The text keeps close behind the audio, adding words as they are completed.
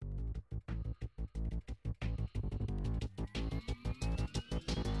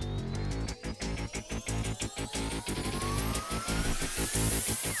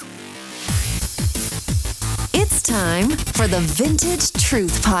time for the Vintage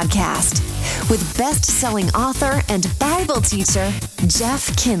Truth Podcast with best-selling author and Bible teacher,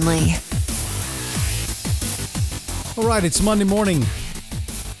 Jeff Kinley. All right, it's Monday morning.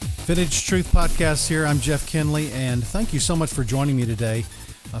 Vintage Truth Podcast here. I'm Jeff Kinley, and thank you so much for joining me today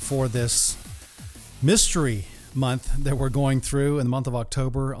for this mystery month that we're going through in the month of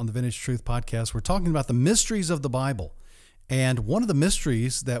October on the Vintage Truth Podcast. We're talking about the mysteries of the Bible. And one of the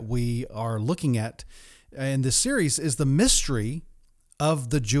mysteries that we are looking at in this series is the mystery of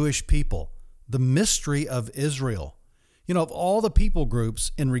the Jewish people, the mystery of Israel. You know, of all the people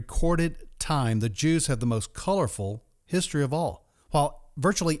groups in recorded time, the Jews have the most colorful history of all. While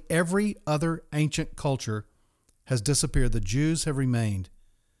virtually every other ancient culture has disappeared, the Jews have remained.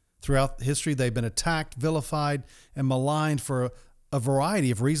 Throughout history, they've been attacked, vilified, and maligned for a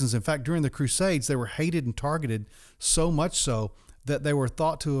variety of reasons. In fact, during the Crusades, they were hated and targeted so much so that they were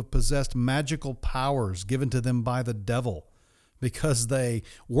thought to have possessed magical powers given to them by the devil because they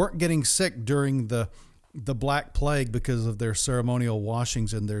weren't getting sick during the Black Plague because of their ceremonial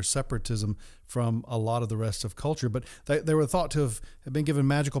washings and their separatism from a lot of the rest of culture. But they were thought to have been given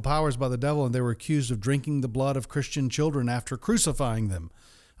magical powers by the devil, and they were accused of drinking the blood of Christian children after crucifying them.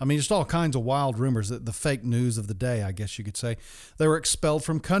 I mean, just all kinds of wild rumors, the fake news of the day, I guess you could say. They were expelled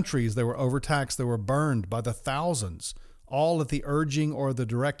from countries. They were overtaxed. They were burned by the thousands, all at the urging or the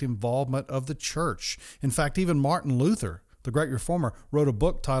direct involvement of the church. In fact, even Martin Luther, the great reformer, wrote a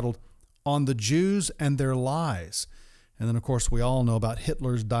book titled On the Jews and Their Lies. And then, of course, we all know about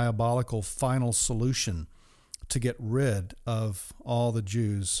Hitler's diabolical final solution to get rid of all the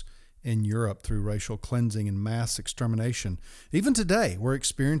Jews in Europe through racial cleansing and mass extermination. Even today, we're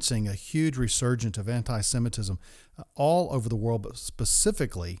experiencing a huge resurgence of anti-Semitism all over the world, but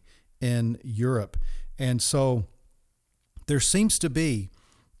specifically in Europe. And so there seems to be,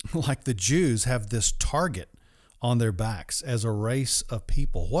 like the Jews have this target on their backs as a race of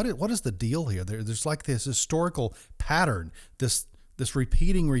people. What is the deal here? There's like this historical pattern, this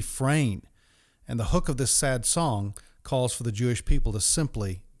repeating refrain. And the hook of this sad song calls for the Jewish people to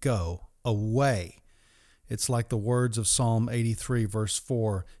simply go away. It's like the words of Psalm 83, verse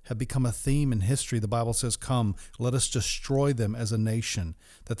 4, have become a theme in history. The Bible says, "Come, let us destroy them as a nation,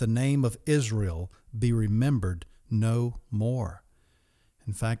 that the name of Israel be remembered no more."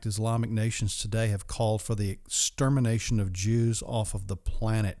 In fact, Islamic nations today have called for the extermination of Jews off of the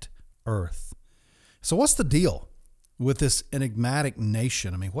planet Earth. So what's the deal with this enigmatic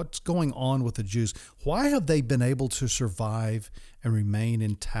nation? I mean, what's going on with the Jews? Why have they been able to survive and remain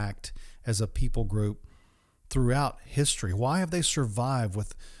intact as a people group throughout history? Why have they survived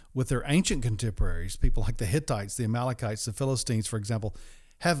with their ancient contemporaries? People like the Hittites, the Amalekites, the Philistines, for example,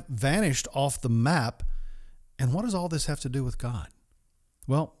 have vanished off the map. And what does all this have to do with God?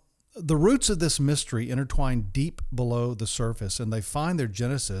 Well, the roots of this mystery intertwine deep below the surface, and they find their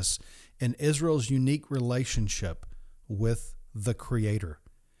genesis in Israel's unique relationship with the Creator.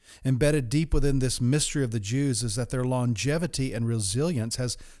 Embedded deep within this mystery of the Jews is that their longevity and resilience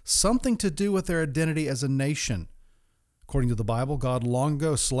has something to do with their identity as a nation. According to the Bible, God long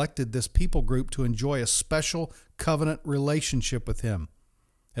ago selected this people group to enjoy a special covenant relationship with Him.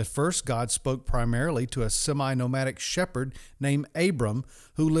 At first, God spoke primarily to a semi-nomadic shepherd named Abram,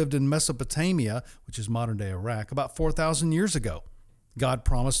 who lived in Mesopotamia, which is modern-day Iraq, about 4,000 years ago. God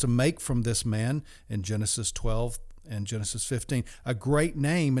promised to make from this man, in Genesis 12 and Genesis 15, a great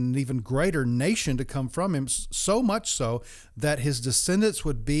name and an even greater nation to come from him, so much so that his descendants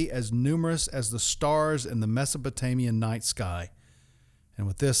would be as numerous as the stars in the Mesopotamian night sky. And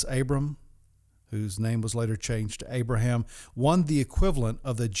with this, Abram, whose name was later changed to Abraham, won the equivalent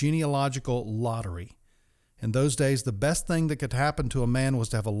of the genealogical lottery. In those days, the best thing that could happen to a man was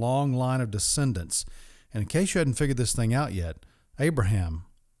to have a long line of descendants. And in case you hadn't figured this thing out yet, Abraham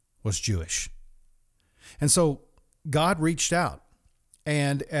was Jewish. And so God reached out.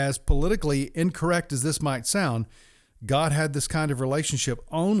 And as politically incorrect as this might sound, God had this kind of relationship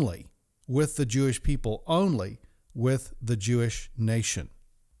only with the Jewish people, only with the Jewish nation.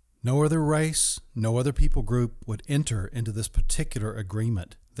 No other race, no other people group would enter into this particular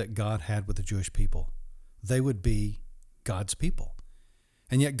agreement that God had with the Jewish people. They would be God's people.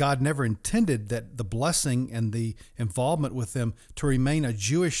 And yet God never intended that the blessing and the involvement with them to remain a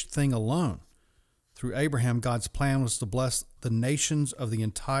Jewish thing alone. Through Abraham, God's plan was to bless the nations of the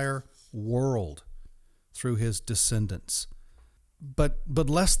entire world through his descendants. But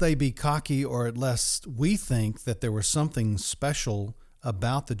lest they be cocky, or lest we think that there was something special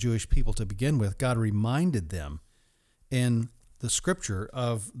about the Jewish people to begin with, God reminded them in the scripture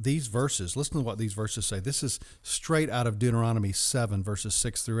of these verses. Listen to what these verses say. This is straight out of Deuteronomy 7, verses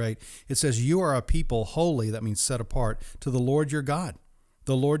 6 through 8. It says, "You are a people holy," that means set apart, "to the Lord your God.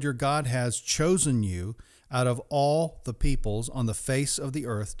 The Lord your God has chosen you out of all the peoples on the face of the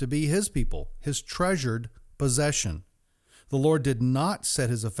earth to be his people, his treasured possession. The Lord did not set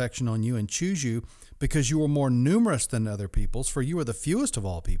his affection on you and choose you because you were more numerous than other peoples, for you were the fewest of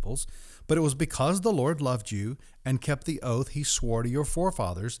all peoples, but it was because the Lord loved you and kept the oath he swore to your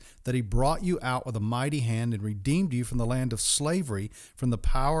forefathers, that he brought you out with a mighty hand and redeemed you from the land of slavery, from the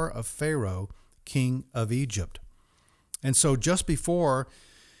power of Pharaoh, king of Egypt." And so just before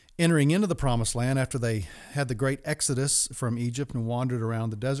entering into the promised land, after they had the great exodus from Egypt and wandered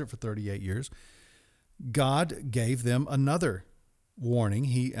around the desert for 38 years, God gave them another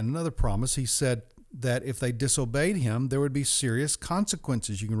warning and another promise. He said that if they disobeyed him, there would be serious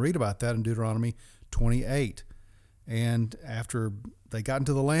consequences. You can read about that in Deuteronomy 28. And after they got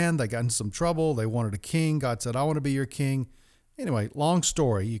into the land, they got into some trouble. They wanted a king. God said, "I want to be your king." Anyway, long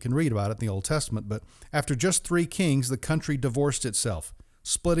story. You can read about it in the Old Testament. But after just 3 kings, the country divorced itself,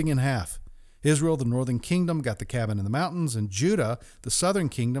 splitting in half. Israel, the northern kingdom, got the cabin in the mountains, and Judah, the southern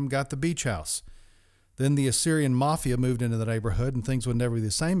kingdom, got the beach house. Then the Assyrian mafia moved into the neighborhood, and things would never be the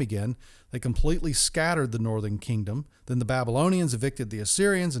same again. They completely scattered the northern kingdom. Then the Babylonians evicted the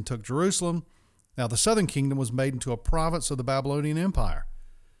Assyrians and took Jerusalem. Now the southern kingdom was made into a province of the Babylonian Empire.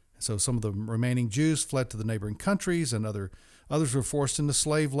 So some of the remaining Jews fled to the neighboring countries, and others were forced into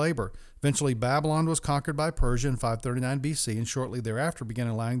slave labor. Eventually, Babylon was conquered by Persia in 539 BC, and shortly thereafter began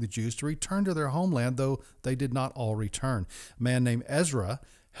allowing the Jews to return to their homeland, though they did not all return. A man named Ezra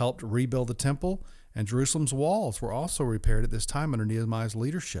helped rebuild the temple, and Jerusalem's walls were also repaired at this time under Nehemiah's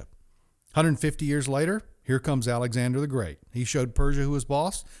leadership. 150 years later, here comes Alexander the Great. He showed Persia who was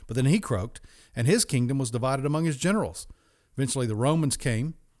boss, but then he croaked, and his kingdom was divided among his generals. Eventually, the Romans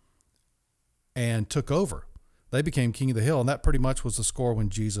came and took over. They became king of the hill, and that pretty much was the score when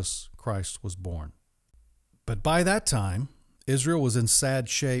Jesus Christ was born. But by that time, Israel was in sad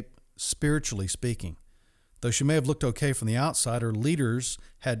shape, spiritually speaking. Though she may have looked okay from the outside, her leaders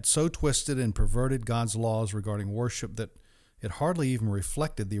had so twisted and perverted God's laws regarding worship that it hardly even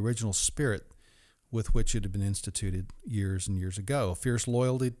reflected the original spirit with which it had been instituted years and years ago. A fierce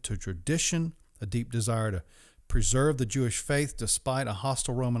loyalty to tradition, a deep desire to preserve the Jewish faith despite a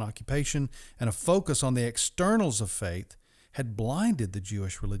hostile Roman occupation, and a focus on the externals of faith had blinded the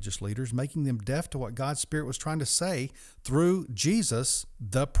Jewish religious leaders, making them deaf to what God's Spirit was trying to say through Jesus,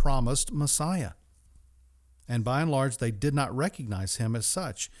 the promised Messiah. And by and large, they did not recognize him as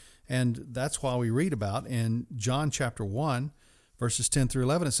such. And that's why we read about in John chapter 1, verses 10 through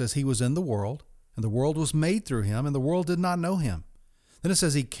 11, it says, "He was in the world, and the world was made through him, and the world did not know him." Then it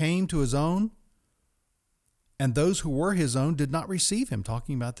says, "He came to his own, and those who were his own did not receive him,"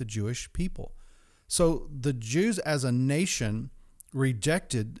 talking about the Jewish people. So the Jews as a nation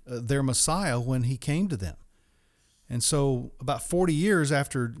rejected their Messiah when he came to them. And so about 40 years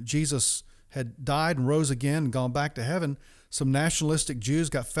after Jesus had died and rose again and gone back to heaven, some nationalistic Jews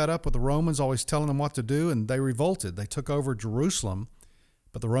got fed up with the Romans always telling them what to do, and they revolted. They took over Jerusalem,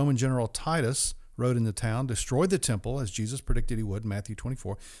 but the Roman general Titus rode into town, destroyed the temple, as Jesus predicted he would in Matthew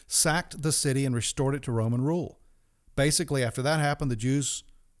 24, sacked the city, and restored it to Roman rule. Basically, after that happened, the Jews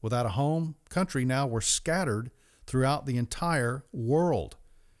without a home country now were scattered throughout the entire world.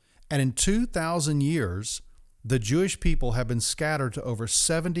 And in 2,000 years, the Jewish people have been scattered to over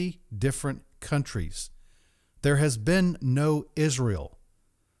 70 different countries. There has been no Israel.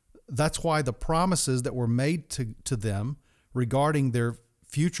 That's why the promises that were made to them regarding their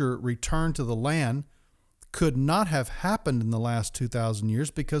future return to the land could not have happened in the last 2,000 years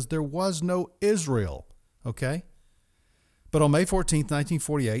because there was no Israel, okay? But on May 14th,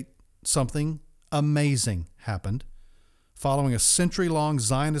 1948, something amazing happened. Following a century-long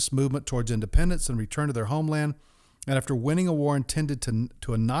Zionist movement towards independence and return to their homeland, and after winning a war intended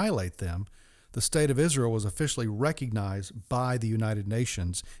to annihilate them, the State of Israel was officially recognized by the United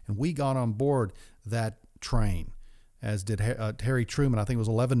Nations, and we got on board that train, as did Harry Truman. I think it was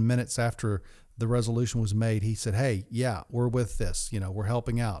 11 minutes after the resolution was made. He said, "Hey, yeah, we're with this. We're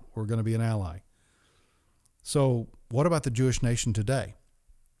helping out. We're going to be an ally." So what about the Jewish nation today?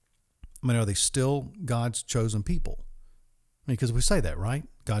 I mean, are they still God's chosen people? I mean, because we say that, right?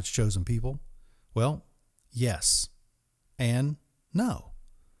 God's chosen people. Well, yes and no.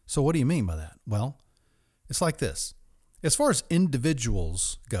 So what do you mean by that? Well, it's like this. As far as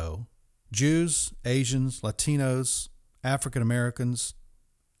individuals go, Jews, Asians, Latinos, African Americans,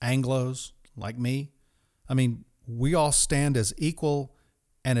 Anglos, like me, I mean, we all stand as equal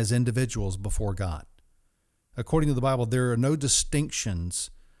and as individuals before God. According to the Bible, there are no distinctions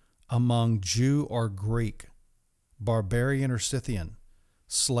among Jew or Greek, barbarian or Scythian,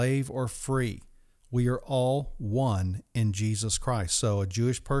 slave or free. We are all one in Jesus Christ. So a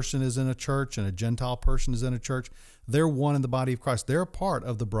Jewish person is in a church and a Gentile person is in a church. They're one in the body of Christ. They're part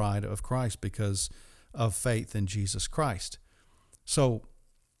of the bride of Christ because of faith in Jesus Christ. So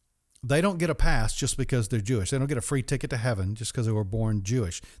they don't get a pass just because they're Jewish. They don't get a free ticket to heaven just because they were born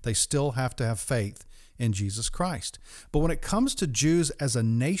Jewish. They still have to have faith in Jesus Christ. But when it comes to Jews as a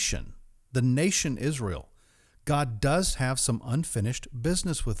nation, the nation Israel, God does have some unfinished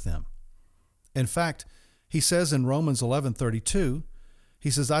business with them. In fact, he says in Romans 11:32, he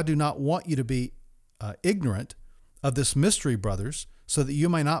says, I do not want you to be ignorant of this mystery, brothers, so that you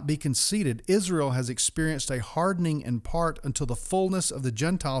may not be conceited. Israel has experienced a hardening in part until the fullness of the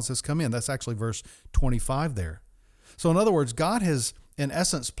Gentiles has come in. That's actually verse 25 there. So in other words, God has, in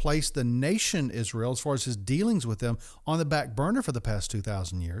essence, placed the nation Israel, as far as his dealings with them, on the back burner for the past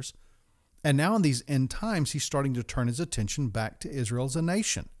 2,000 years. And now in these end times, he's starting to turn his attention back to Israel as a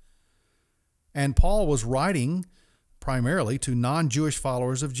nation. And Paul was writing primarily to non-Jewish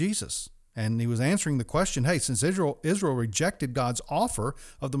followers of Jesus. And he was answering the question, hey, since Israel rejected God's offer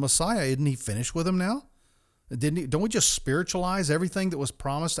of the Messiah, isn't he finished with them now? Don't we just spiritualize everything that was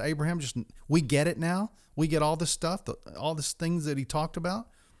promised to Abraham? We get it now? We get all this stuff, all these things that he talked about?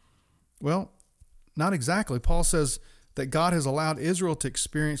 Well, not exactly. Paul says that God has allowed Israel to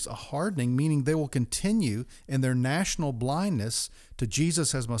experience a hardening, meaning they will continue in their national blindness to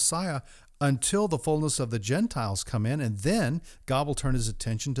Jesus as Messiah until the fullness of the Gentiles come in, and then God will turn his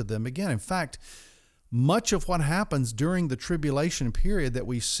attention to them again. In fact, much of what happens during the tribulation period that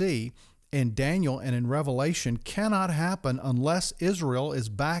we see in Daniel and in Revelation cannot happen unless Israel is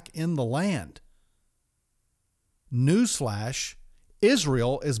back in the land. Newsflash,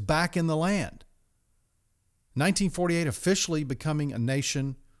 Israel is back in the land. 1948 officially becoming a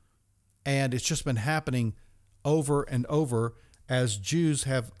nation, and it's just been happening over and over as Jews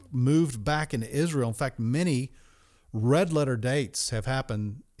have moved back into Israel. In fact, many red letter dates have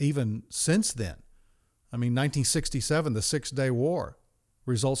happened even since then. I mean, 1967, the Six-Day War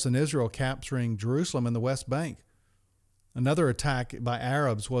results in Israel capturing Jerusalem and the West Bank. Another attack by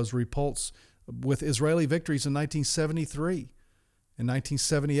Arabs was repulsed with Israeli victories in 1973. In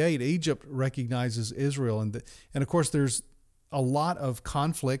 1978, Egypt recognizes Israel. And of course, there's a lot of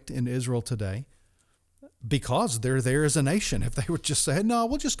conflict in Israel today because they're there as a nation. If they would just say, no,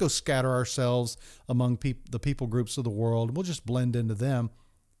 we'll just go scatter ourselves among the people groups of the world, we'll just blend into them,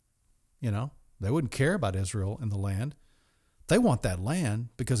 they wouldn't care about Israel and the land. They want that land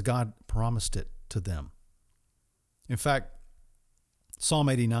because God promised it to them. In fact, Psalm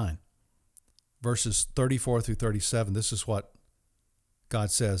 89, verses 34 through 37, this is what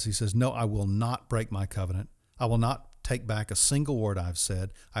God says. He says, no, I will not break my covenant. I will not take back a single word I've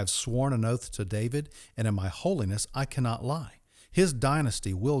said. I've sworn an oath to David, and in my holiness I cannot lie. His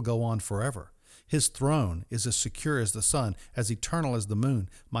dynasty will go on forever. His throne is as secure as the sun, as eternal as the moon,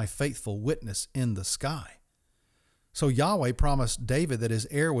 my faithful witness in the sky. So Yahweh promised David that his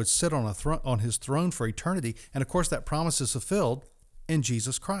heir would sit on his throne for eternity, and of course that promise is fulfilled in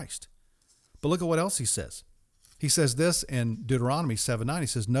Jesus Christ. But look at what else he says. He says this in Deuteronomy 7:9. He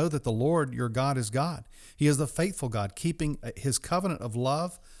says, know that the Lord your God is God. He is the faithful God, keeping his covenant of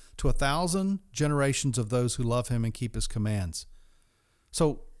love to 1,000 generations of those who love him and keep his commands.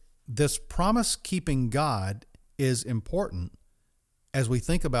 So this promise-keeping God is important as we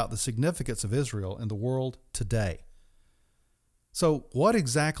think about the significance of Israel in the world today. So what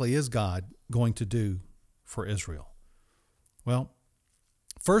exactly is God going to do for Israel? Well,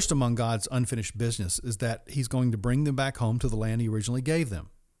 first among God's unfinished business is that he's going to bring them back home to the land he originally gave them.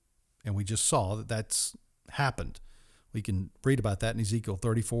 And we just saw that that's happened. We can read about that in Ezekiel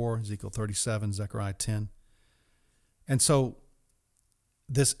 34, Ezekiel 37, Zechariah 10. And so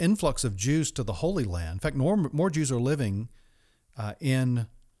this influx of Jews to the Holy Land, in fact, more Jews are living in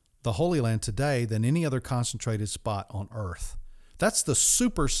the Holy Land today than any other concentrated spot on earth. That's the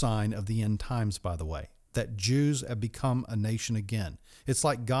super sign of the end times, by the way, that Jews have become a nation again. It's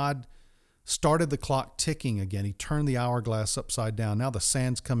like God started the clock ticking again. He turned the hourglass upside down. Now the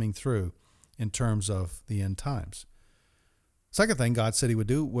sand's coming through in terms of the end times. Second thing God said he would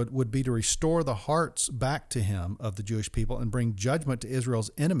do would be to restore the hearts back to him of the Jewish people and bring judgment to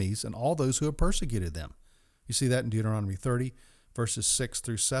Israel's enemies and all those who have persecuted them. You see that in Deuteronomy 30, verses 6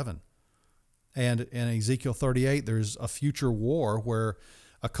 through 7. And in Ezekiel 38, there's a future war where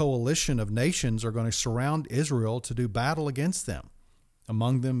a coalition of nations are going to surround Israel to do battle against them,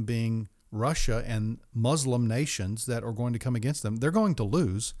 among them being Russia and Muslim nations that are going to come against them. They're going to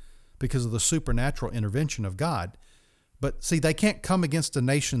lose, because of the supernatural intervention of God. But see, they can't come against a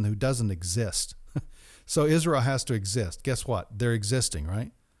nation who doesn't exist. So Israel has to exist. Guess what? They're existing,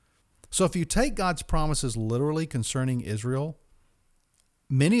 right? So if you take God's promises literally concerning Israel,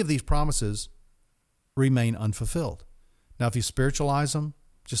 many of these promises remain unfulfilled. Now, if you spiritualize them,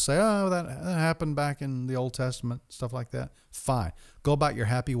 just say, oh, that happened back in the Old Testament, stuff like that. Fine. Go about your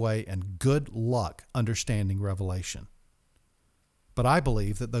happy way and good luck understanding Revelation. But I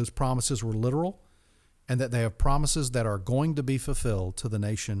believe that those promises were literal and that they have promises that are going to be fulfilled to the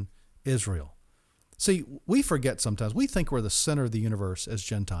nation Israel. See, we forget sometimes. We think we're the center of the universe as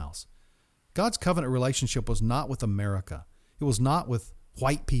Gentiles. God's covenant relationship was not with America. It was not with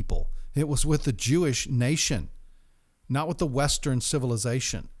white people. It was with the Jewish nation, not with the Western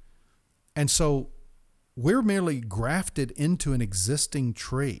civilization. And so we're merely grafted into an existing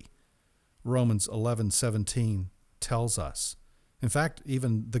tree, Romans 11:17 tells us. In fact,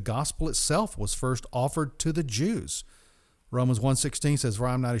 even the gospel itself was first offered to the Jews. Romans 1:16 says, for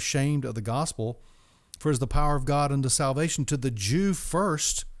I am not ashamed of the gospel, for it is the power of God unto salvation to the Jew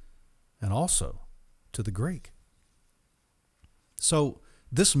first, and also to the Greek. So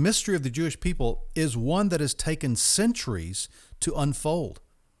this mystery of the Jewish people is one that has taken centuries to unfold.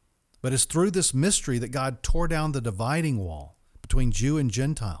 But it's through this mystery that God tore down the dividing wall between Jew and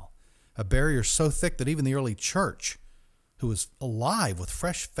Gentile, a barrier so thick that even the early church, who was alive with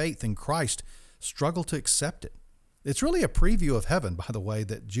fresh faith in Christ, struggled to accept it. It's really a preview of heaven, by the way,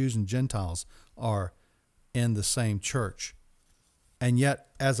 that Jews and Gentiles are in the same church. And yet,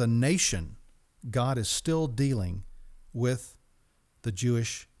 as a nation, God is still dealing with the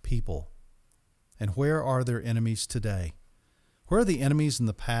Jewish people. And where are their enemies today? Where are the enemies in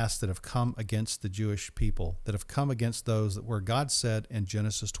the past that have come against the Jewish people, that have come against those that where God said in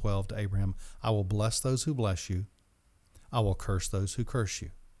Genesis 12 to Abraham, I will bless those who bless you. I will curse those who curse you.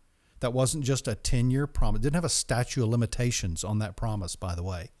 That wasn't just a 10-year promise. It didn't have a statute of limitations on that promise, by the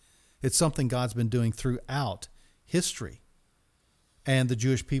way. It's something God's been doing throughout history. And the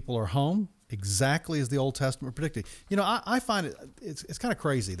Jewish people are home exactly as the Old Testament predicted. You know, I find it's kind of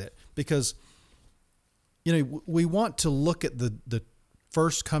crazy that because, you know, we want to look at the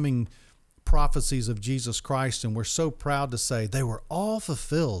first coming prophecies of Jesus Christ, and we're so proud to say they were all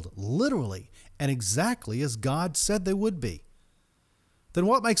fulfilled literally and exactly as God said they would be. Then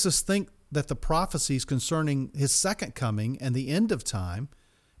what makes us think that the prophecies concerning his second coming and the end of time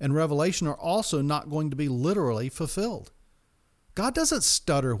and Revelation are also not going to be literally fulfilled? God doesn't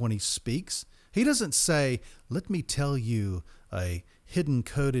stutter when he speaks. He doesn't say, let me tell you a hidden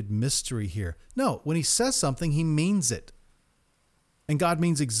coded mystery here. No, when he says something, he means it. And God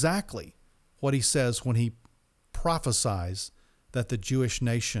means exactly what he says when he prophesies that the Jewish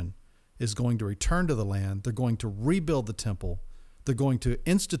nation is going to return to the land. They're going to rebuild the temple. They're going to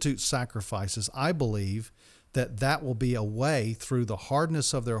institute sacrifices. I believe that will be a way through the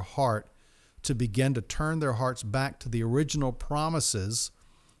hardness of their heart to begin to turn their hearts back to the original promises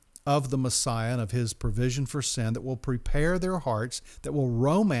of the Messiah and of his provision for sin, that will prepare their hearts, that will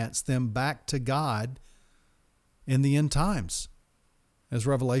romance them back to God in the end times. As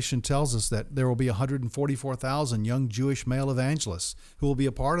Revelation tells us that there will be 144,000 young Jewish male evangelists who will be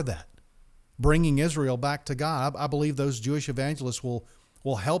a part of that, bringing Israel back to God. I believe those Jewish evangelists will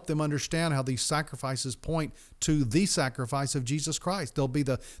help them understand how these sacrifices point to the sacrifice of Jesus Christ. They'll be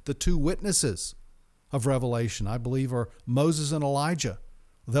the two witnesses of Revelation, I believe, are Moses and Elijah.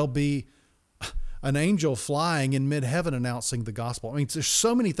 There'll be an angel flying in mid-heaven announcing the gospel. I mean, there's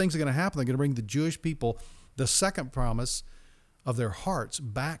so many things that are going to happen. They're going to bring the Jewish people the second promise of their hearts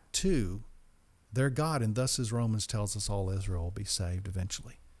back to their God. And thus, as Romans tells us, all Israel will be saved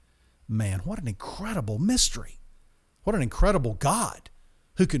eventually. Man, what an incredible mystery. What an incredible God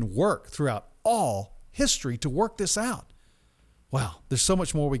who can work throughout all history to work this out. Wow, there's so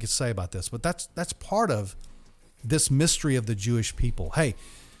much more we could say about this, but that's part of this mystery of the Jewish people. Hey,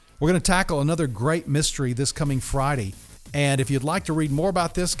 we're going to tackle another great mystery this coming Friday. And if you'd like to read more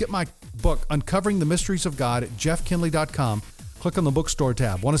about this, get my book, Uncovering the Mysteries of God, at jeffkinley.com. Click on the bookstore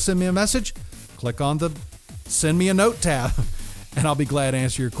tab. Want to send me a message? Click on the Send Me a Note tab, and I'll be glad to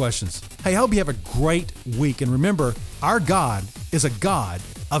answer your questions. Hey, I hope you have a great week. And remember, our God is a God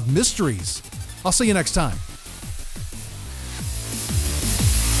of mysteries. I'll see you next time.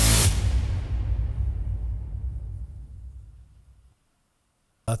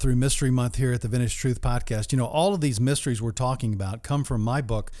 Through Mystery Month here at the Vintage Truth Podcast. You know, all of these mysteries we're talking about come from my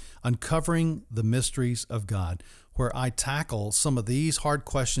book, Uncovering the Mysteries of God, where I tackle some of these hard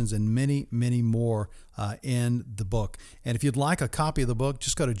questions and many, many more in the book. And if you'd like a copy of the book,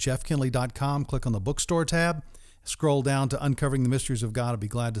 just go to jeffkinley.com, click on the bookstore tab, scroll down to Uncovering the Mysteries of God. I'll be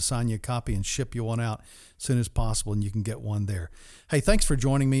glad to sign you a copy and ship you one out as soon as possible, and you can get one there. Hey, thanks for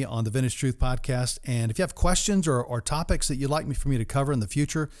joining me on the Vintage Truth Podcast. And if you have questions or topics that you'd like for me to cover in the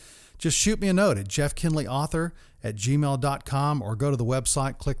future, just shoot me a note at jeffkinleyauthor@gmail.com, or go to the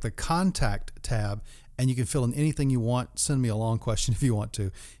website, click the Contact tab, and you can fill in anything you want. Send me a long question if you want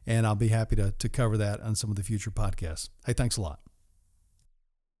to, and I'll be happy to cover that on some of the future podcasts. Hey, thanks a lot.